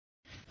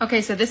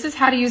Okay, so this is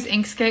how to use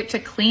Inkscape to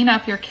clean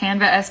up your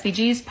Canva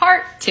SVGs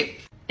part 2.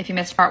 If you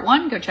missed part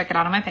 1, go check it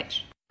out on my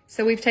page.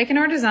 So we've taken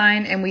our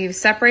design and we've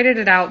separated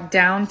it out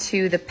down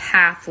to the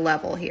path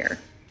level here.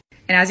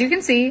 And as you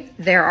can see,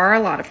 there are a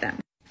lot of them.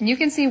 And you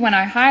can see when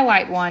I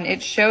highlight one,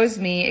 it shows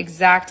me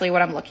exactly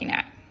what I'm looking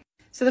at.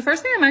 So the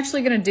first thing I'm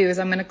actually gonna do is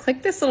I'm gonna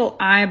click this little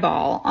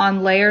eyeball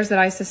on layers that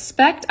I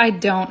suspect I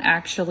don't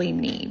actually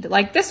need,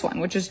 like this one,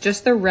 which is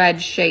just the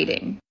red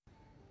shading.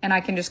 And I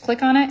can just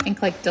click on it and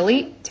click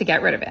delete to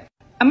get rid of it.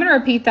 I'm gonna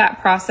repeat that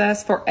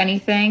process for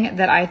anything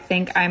that I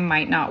think I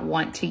might not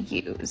want to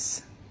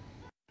use.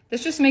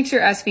 This just makes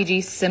your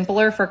SVG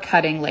simpler for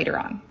cutting later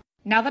on.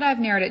 Now that I've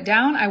narrowed it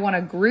down, I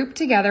wanna group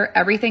together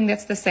everything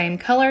that's the same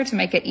color to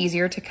make it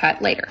easier to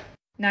cut later.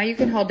 Now you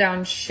can hold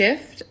down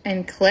Shift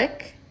and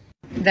click,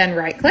 then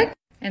right click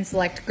and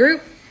select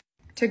group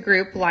to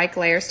group like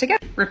layers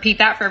together. Repeat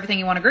that for everything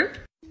you wanna group.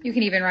 You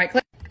can even right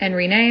click and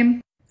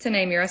rename to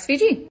name your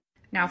SVG.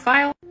 Now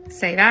file,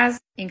 save as,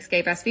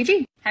 Inkscape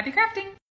SVG. Happy crafting!